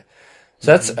considered.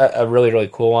 So that's a really, really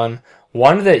cool one.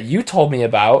 One that you told me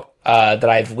about, that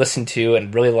I've listened to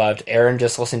and really loved. Erin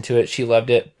just listened to it. She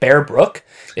loved it. Bear Brook.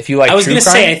 If you like, I was going to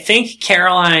say, I think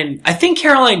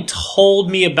Caroline told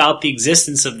me about the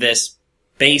existence of this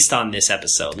based on this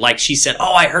episode. Like she said,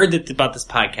 "Oh, I heard about this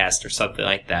podcast," or something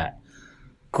like that.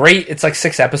 Great. It's like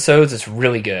 6 episodes. It's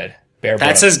really good. Bear Brook.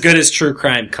 That's as good as true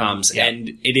crime comes, Yeah. and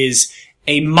it is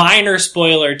a minor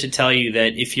spoiler to tell you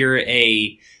that if you're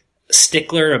a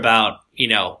stickler about,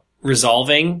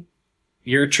 resolving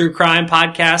your true crime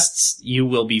podcasts, you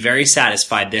will be very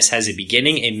satisfied. This has a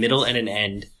beginning, a middle, and an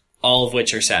end, all of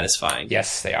which are satisfying.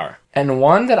 Yes, they are. And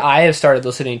one that I have started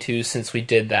listening to since we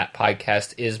did that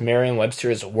podcast is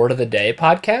Merriam-Webster's Word of the Day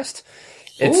podcast.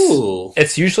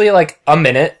 It's usually like a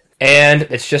minute, and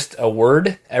it's just a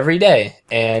word every day.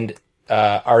 And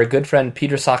our good friend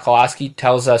Peter Sokolowski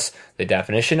tells us the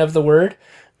definition of the word,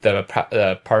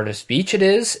 the part of speech it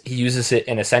is. He uses it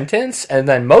in a sentence, and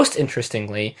then most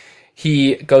interestingly,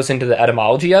 he goes into the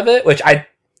etymology of it, which I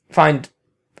find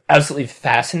absolutely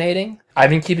fascinating. I've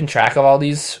been keeping track of all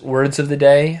these words of the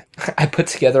day. I put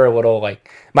together a little,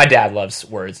 my dad loves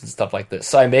words and stuff like this,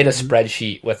 so I made a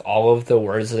spreadsheet with all of the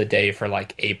words of the day for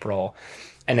April,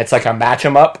 and it's I match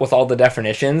them up with all the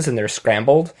definitions, and they're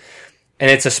scrambled, and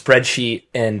it's a spreadsheet,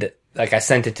 and I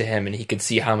sent it to him, and he could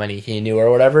see how many he knew or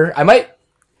whatever.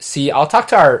 I'll talk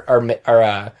to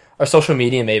our social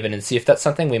media maven and see if that's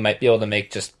something we might be able to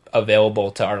make just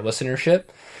available to our listenership.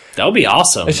 That would be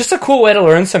awesome. It's just a cool way to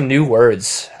learn some new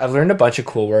words. I've learned a bunch of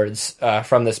cool words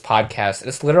from this podcast.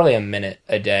 It's literally a minute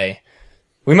a day.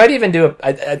 We might even do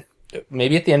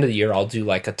maybe at the end of the year, I'll do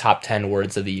a top 10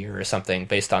 words of the year or something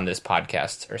based on this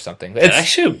podcast or something.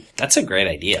 Actually, that's a great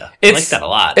idea. I like that a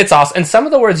lot. It's awesome. And some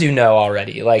of the words you know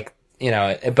already, but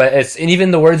and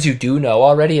even the words you do know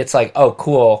already, it's oh,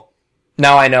 cool.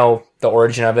 Now I know the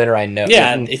origin of it, or I know.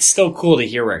 Yeah, it's still cool to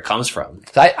hear where it comes from.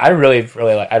 So I really,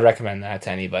 really I recommend that to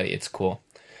anybody. It's cool.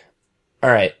 All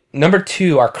right. Number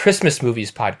 2, our Christmas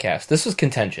movies podcast. This was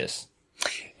contentious.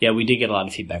 Yeah, we did get a lot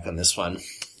of feedback on this one.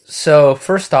 So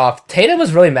first off, Tatum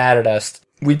was really mad at us.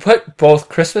 We put both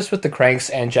Christmas with the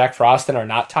Cranks and Jack Frost in our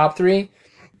not top 3.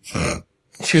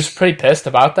 She was pretty pissed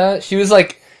about that. She was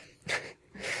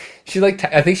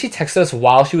I think she texted us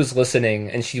while she was listening,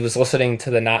 and she was listening to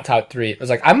the not top 3. It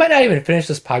was I might not even finish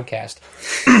this podcast.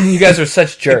 You guys are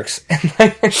such jerks.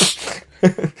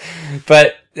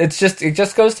 But it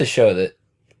just goes to show that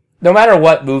no matter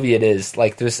what movie it is,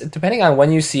 there's, depending on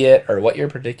when you see it or what your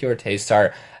particular tastes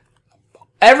are,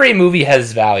 every movie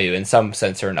has value in some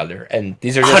sense or another. And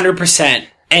these are just 100%.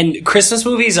 And Christmas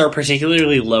movies are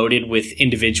particularly loaded with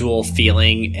individual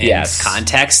feeling and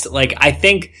context. I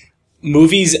think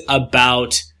movies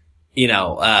about,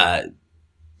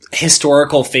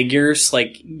 historical figures,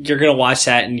 you're going to watch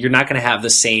that and you're not going to have the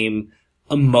same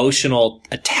emotional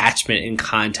attachment and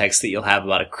context that you'll have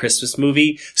about a Christmas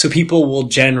movie. So people will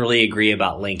generally agree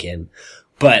about Lincoln.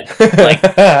 But like,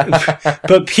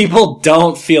 but people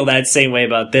don't feel that same way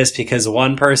about this because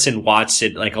one person watched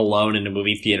it like alone in a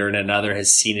movie theater and another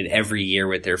has seen it every year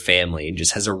with their family and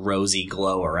just has a rosy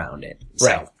glow around it. So,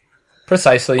 right.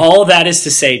 Precisely. all that is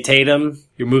to say, Tatum,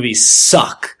 your movies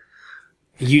suck.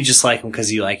 You just like them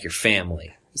because you like your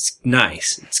family. It's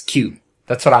nice. It's cute.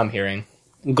 That's what I'm hearing.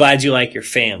 I'm glad you like your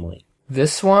family.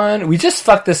 This one, we just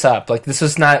fucked this up. Like, this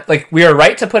is not, like, we are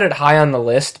right to put it high on the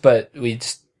list, but we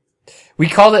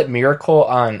called it Miracle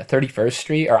on 31st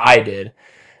Street, or I did.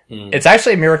 It's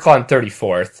actually a Miracle on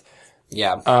 34th.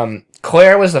 Yeah.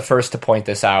 Claire was the first to point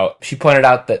this out. She pointed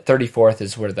out that 34th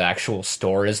is where the actual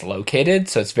store is located,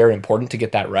 so it's very important to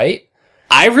get that right.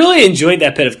 I really enjoyed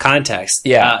that bit of context.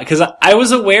 Yeah. Because I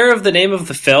was aware of the name of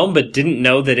the film, but didn't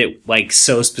know that it, like,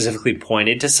 so specifically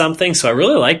pointed to something, so I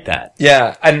really liked that.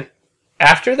 Yeah, and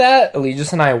after that,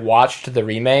 Allegiance and I watched the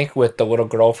remake with the little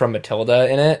girl from Matilda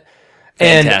in it.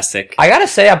 Fantastic. And I gotta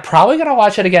say, I'm probably gonna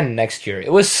watch it again next year.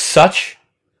 It was such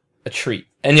a treat.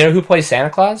 And you know who plays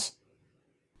Santa Claus?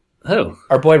 Oh.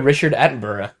 Our boy Richard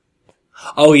Attenborough.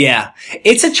 Oh yeah.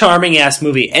 It's a charming ass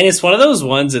movie, and it's one of those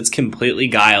ones that's completely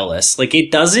guileless. Like, it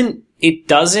doesn't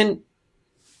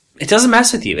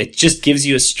mess with you. It just gives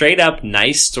you a straight up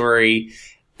nice story.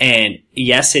 And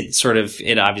yes, it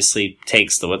obviously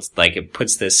takes it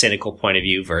puts the cynical point of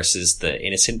view versus the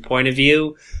innocent point of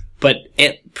view, but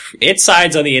it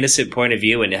sides on the innocent point of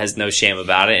view and it has no shame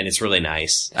about it, and it's really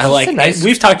nice.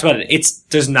 We've talked about it.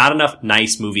 There's not enough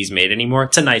nice movies made anymore.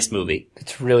 It's a nice movie.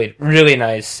 It's really, really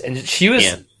nice. And she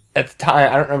was, at the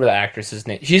time, I don't remember the actress's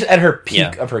name. She's at her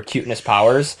peak of her cuteness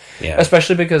powers,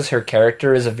 especially because her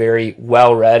character is a very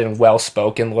well-read and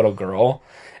well-spoken little girl.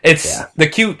 The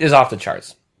cute is off the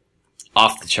charts.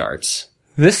 Off the charts.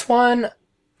 This one,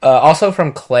 also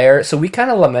from Claire. So we kind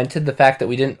of lamented the fact that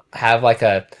we didn't have like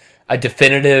a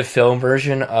definitive film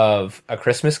version of A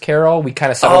Christmas Carol. We kind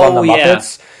of settled on the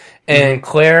Muppets. And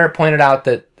Claire pointed out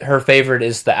that her favorite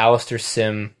is the Alistair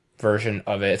Sim version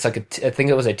of it. It's like I think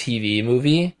it was a TV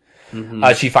movie.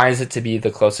 Mm-hmm. She finds it to be the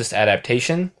closest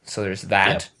adaptation. So there's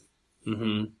that. Yep.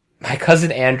 Mm-hmm. My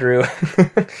cousin Andrew,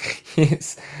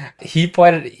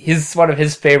 one of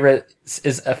his favorites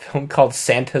is a film called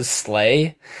Santa's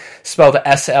Sleigh, spelled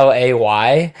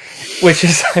Slay, which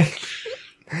is like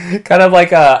kind of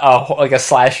like a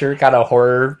slasher kind of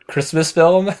horror Christmas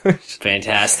film.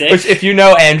 Fantastic. Which, if you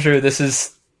know Andrew, this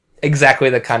is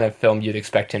exactly the kind of film you'd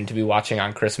expect him to be watching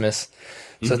on Christmas.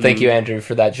 So thank you, Andrew,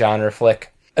 for that genre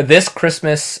flick. This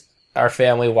Christmas, our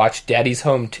family watched Daddy's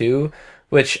Home 2,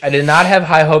 which I did not have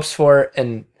high hopes for,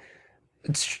 and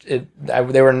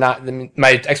they were not.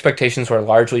 My expectations were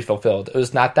largely fulfilled. It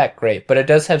was not that great, but it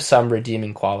does have some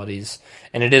redeeming qualities,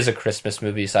 and it is a Christmas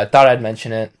movie, so I thought I'd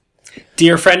mention it.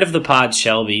 Dear friend of the pod,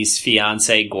 Shelby's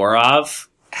fiance Gorov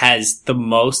has the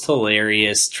most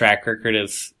hilarious track record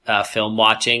of film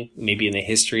watching, maybe in the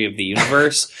history of the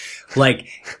universe. Like,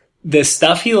 the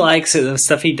stuff he likes and the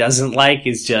stuff he doesn't like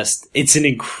is it's an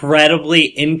incredibly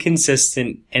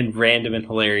inconsistent and random and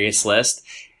hilarious list.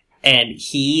 And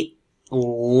he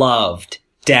loved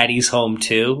Daddy's Home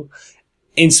 2,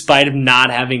 in spite of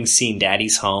not having seen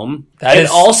Daddy's Home. That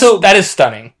is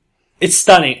stunning. It's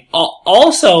stunning.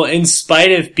 Also, in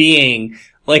spite of being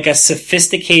like a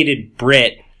sophisticated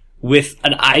Brit with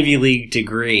an Ivy League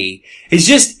degree, it's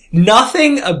just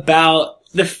nothing about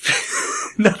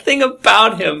nothing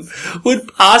about him would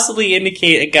possibly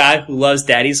indicate a guy who loves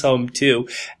Daddy's Home 2.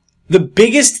 The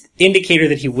biggest indicator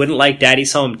that he wouldn't like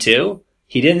Daddy's Home 2,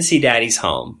 he didn't see Daddy's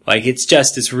Home. Like,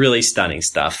 it's really stunning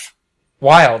stuff.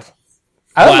 Wild.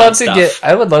 I would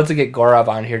love to get Gorov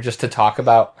on here just to talk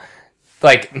about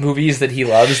like movies that he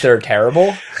loves that are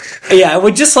terrible. Yeah, I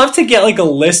would just love to get like a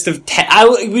list of 10.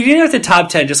 We didn't have the top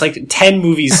 10, just like 10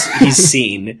 movies he's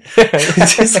seen.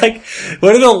 Just like,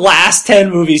 what are the last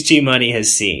 10 movies G Money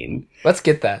has seen? Let's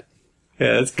get that.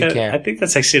 Yeah, I think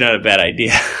that's actually not a bad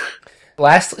idea.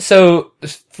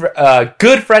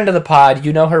 Good friend of the pod,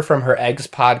 you know her from her Eggs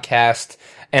podcast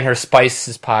and her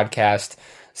Spices podcast.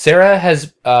 Sarah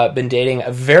has been dating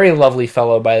a very lovely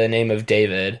fellow by the name of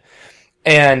David.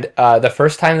 And the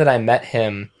first time that I met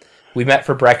him, we met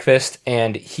for breakfast,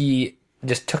 and he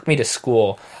just took me to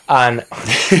school on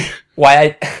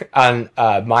my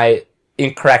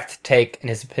incorrect take, in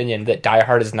his opinion, that Die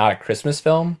Hard is not a Christmas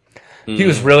film. He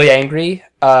was really angry,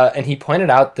 and he pointed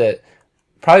out that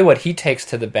probably what he takes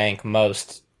to the bank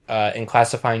most in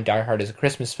classifying Die Hard as a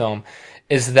Christmas film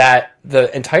is that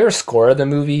the entire score of the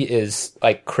movie is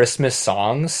like Christmas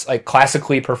songs, like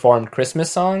classically performed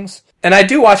Christmas songs. And I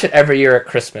do watch it every year at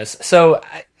Christmas. So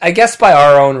I guess by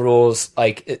our own rules,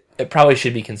 like, it probably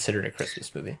should be considered a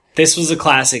Christmas movie. This was a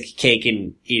classic cake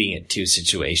and eating it too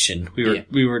situation.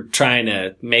 We were trying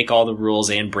to make all the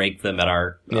rules and break them at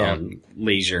our own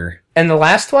leisure. And the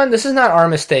last one, this is not our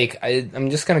mistake. I'm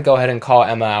just going to go ahead and call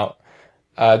Emma out.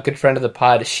 A good friend of the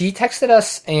pod. She texted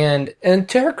us and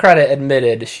to her credit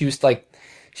admitted she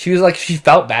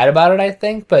felt bad about it, I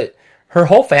think, but her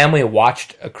whole family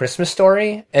watched A Christmas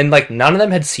Story, and, like, none of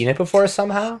them had seen it before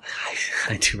somehow.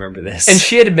 I do remember this. And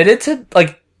she admitted to,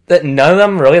 like, that none of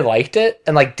them really liked it,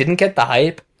 and, like, didn't get the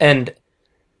hype, and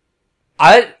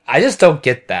I just don't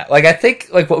get that. Like, I think,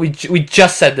 like, what we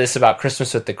just said this about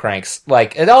Christmas with the Cranks.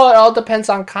 Like, it all depends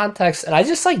on context, and I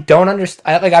just, like, don't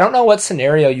understand. Like, I don't know what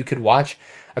scenario you could watch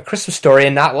A Christmas Story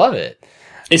and not love it.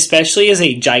 Especially as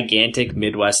a gigantic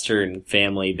Midwestern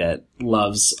family that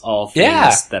loves all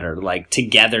things that are like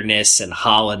togetherness and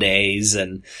holidays,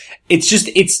 and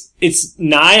it's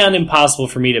nigh on impossible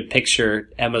for me to picture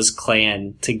Emma's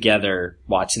clan together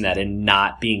watching that and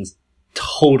not being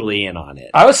totally in on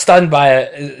it. I was stunned by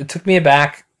it. It took me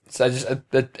aback. So I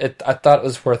thought it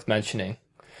was worth mentioning.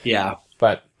 Yeah.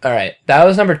 But all right, that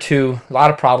was number 2. A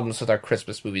lot of problems with our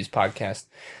Christmas movies podcast.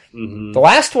 Mm-hmm. The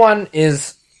last one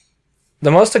is the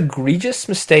most egregious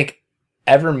mistake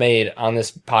ever made on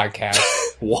this podcast.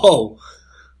 Whoa.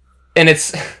 And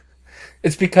it's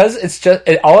because it's just,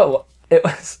 it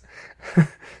was.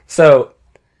 So,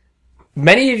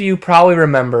 many of you probably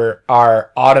remember our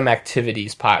Autumn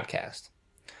Activities podcast.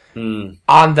 Mm.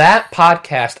 On that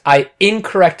podcast, I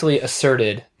incorrectly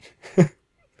asserted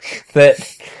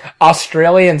that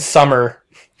Australian summer.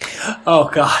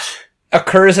 Oh, God.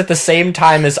 Occurs at the same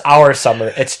time as our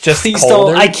summer. It's just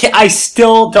colder. I'm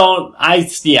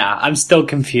still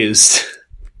confused.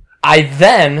 I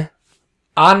then,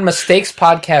 on Mistakes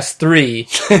Podcast 3,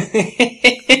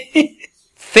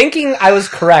 thinking I was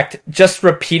correct, just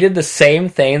repeated the same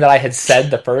thing that I had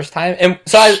said the first time. And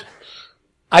so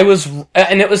I was,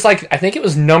 and it was like, I think it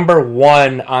was number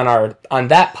 1 on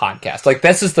that podcast. Like,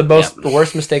 this is the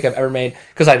worst mistake I've ever made,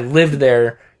 because I lived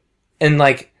there, and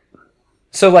like,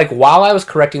 so, like, while I was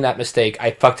correcting that mistake,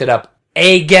 I fucked it up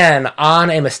again on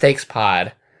a Mistakes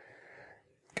pod.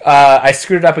 I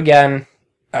screwed it up again.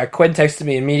 Quinn texted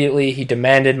me immediately. He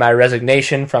demanded my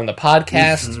resignation from the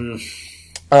podcast.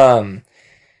 Mm-hmm.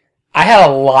 I had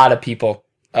a lot of people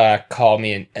call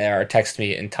me or text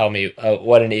me and tell me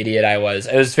what an idiot I was.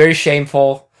 It was very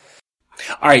shameful.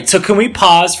 All right, so can we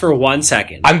pause for 1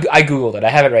 second? I Googled it. I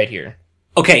have it right here.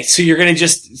 Okay, so you're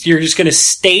just gonna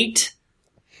state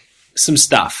some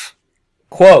stuff.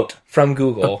 Quote from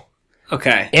Google.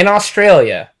 Okay. In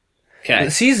Australia, the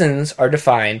seasons are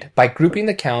defined by grouping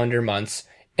the calendar months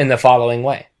in the following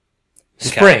way.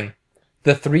 Spring,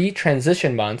 the 3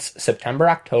 transition months, September,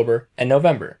 October, and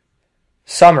November.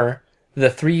 Summer, the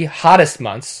 3 hottest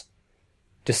months,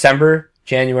 December,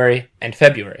 January, and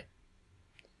February.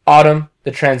 Autumn,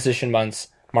 the transition months,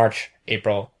 March,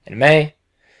 April, and May.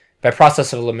 By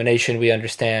process of elimination, we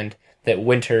understand that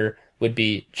winter would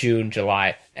be June,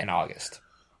 July, and August.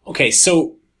 Okay,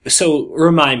 so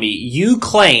remind me, you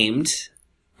claimed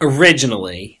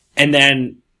originally, and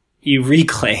then you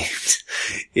reclaimed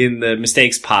in the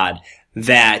Mistakes pod,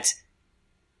 that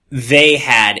they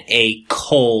had a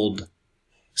cold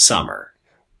summer,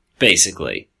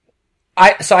 basically.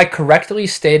 So I correctly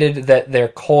stated that their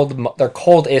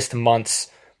coldest months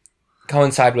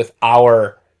coincide with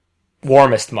our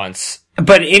warmest months.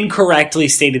 But incorrectly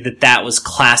stated that was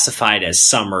classified as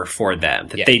summer for them.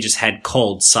 That they just had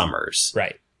cold summers.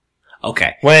 Right.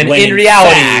 Okay. When in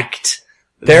reality, fact,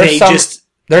 their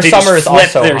summer is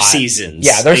also hot. Seasons.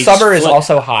 Yeah, their summer is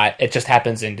also hot. It just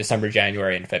happens in December,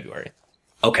 January, and February.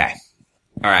 Okay.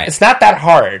 All right. It's not that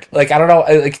hard. Like, I don't know.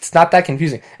 Like, it's not that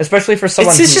confusing. Especially for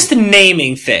someone It's just a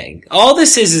naming thing. All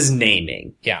this is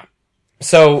naming. Yeah.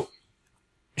 So,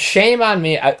 shame on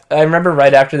me. I remember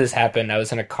right after this happened, I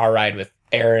was in a car ride with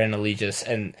Aaron and Allegis,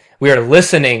 and we were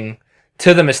listening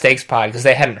to the Mistakes pod because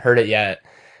they hadn't heard it yet.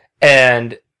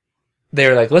 And they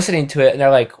were like listening to it, and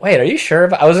they're like, wait, are you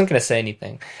sure? I wasn't going to say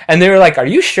anything. And they were like, are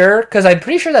you sure? Because I'm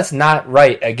pretty sure that's not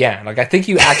right again. Like, I think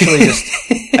you actually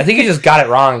just got it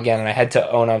wrong again, and I had to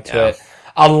own up to it.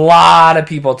 A lot of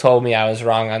people told me I was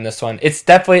wrong on this one. It's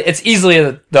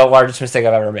easily the largest mistake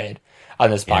I've ever made on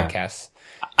this podcast.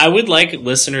 I would like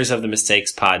listeners of the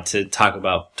Mistakes pod to talk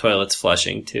about toilets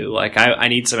flushing too. Like, I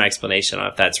need some explanation on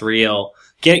if that's real.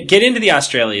 Get into the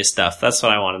Australia stuff. That's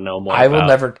what I want to know more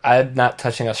about. I'm not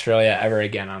touching Australia ever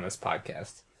again on this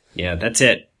podcast. Yeah, that's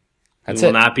it. We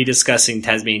will not be discussing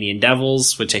Tasmanian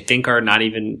devils, which I think are not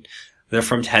even They're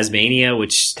from Tasmania,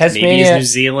 which maybe is New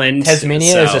Zealand.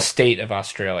 Tasmania is a state of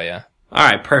Australia. All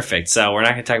right, perfect. So we're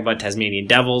not going to talk about Tasmanian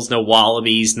devils, no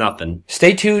wallabies, nothing.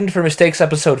 Stay tuned for Mistakes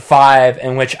episode 5,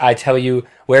 in which I tell you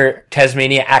where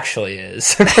Tasmania actually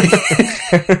is.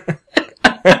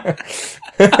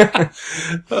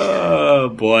 Oh,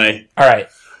 boy. All right.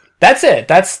 That's it.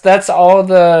 That's all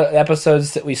the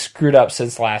episodes that we screwed up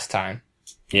since last time.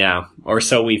 Yeah, or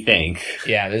so we think.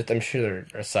 Yeah, I'm sure there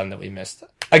are some that we missed.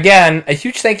 Again, a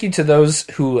huge thank you to those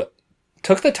who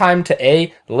took the time to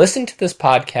A, listen to this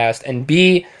podcast, and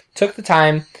B, took the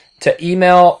time to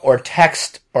email or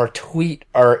text or tweet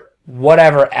or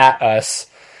whatever at us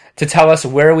to tell us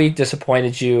where we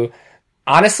disappointed you.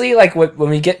 Honestly, like when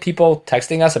we get people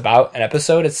texting us about an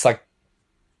episode, it's like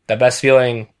the best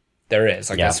feeling there is.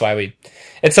 Like That's why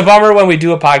it's a bummer when we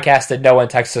do a podcast that no one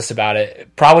texts us about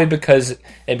it, probably because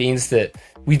it means that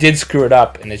we did screw it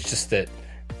up, and it's just that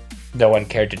no one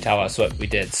cared to tell us what we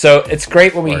did. So it's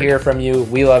great when we hear from you.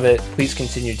 We love it. Please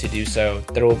continue to do so.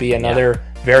 There will be another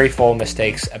very full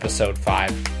Mistakes episode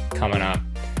 5 coming up.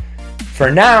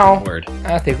 For now,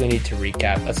 I think we need to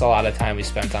recap. That's a lot of time we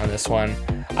spent on this one.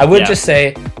 I would just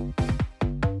say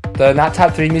the Not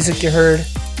Top 3 music you heard,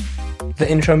 the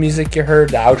intro music you heard,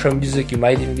 the outro music you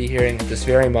might even be hearing at this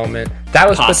very moment, that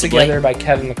was put together by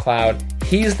Kevin MacLeod.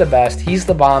 He's the best. He's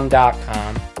the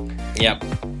bomb.com. Yep.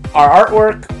 Our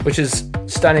artwork, which is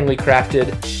stunningly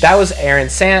crafted, that was Erin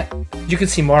Sant. You can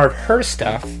see more of her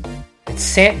stuff at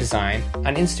Sant Design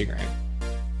on Instagram.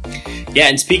 Yeah,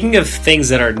 and speaking of things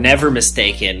that are never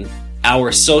mistaken,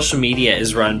 our social media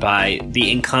is run by the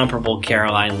incomparable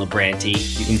Caroline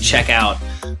Labranti. You can check out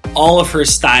all of her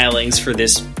stylings for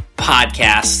this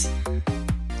podcast,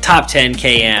 Top 10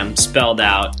 KM, spelled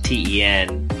out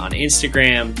TEN, on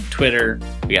Instagram, Twitter.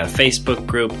 We got a Facebook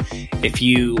group. If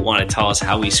you want to tell us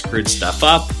how we screwed stuff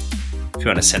up, if you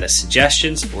want to send us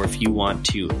suggestions, or if you want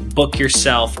to book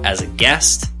yourself as a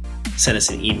guest, send us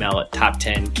an email at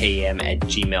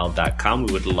top10km@gmail.com.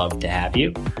 We would love to have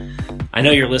you. I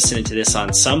know you're listening to this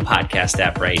on some podcast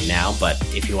app right now, but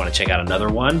if you want to check out another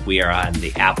one, we are on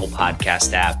the Apple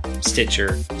Podcast app, Stitcher,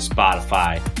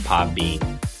 Spotify, Podbean,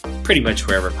 pretty much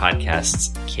wherever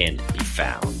podcasts can be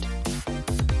found.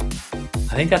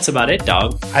 I think that's about it,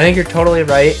 dog. I think you're totally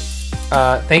right.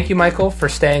 Thank you, Michael, for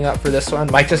staying up for this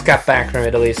one. Mike just got back from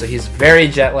Italy, so he's very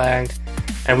jet-lagged,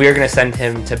 and we are going to send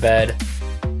him to bed.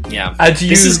 Yeah,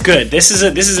 this is good. This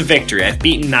is a victory. I've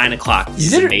beaten 9 o'clock. This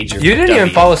is a major You didn't W.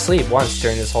 even fall asleep once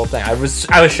during this whole thing. I was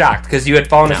shocked because you had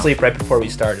fallen asleep right before we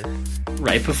started.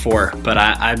 Right before, but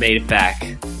I made it back.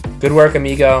 Good work,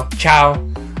 amigo. Ciao.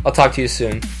 I'll talk to you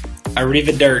soon.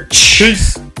 Arrivederci.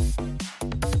 Peace.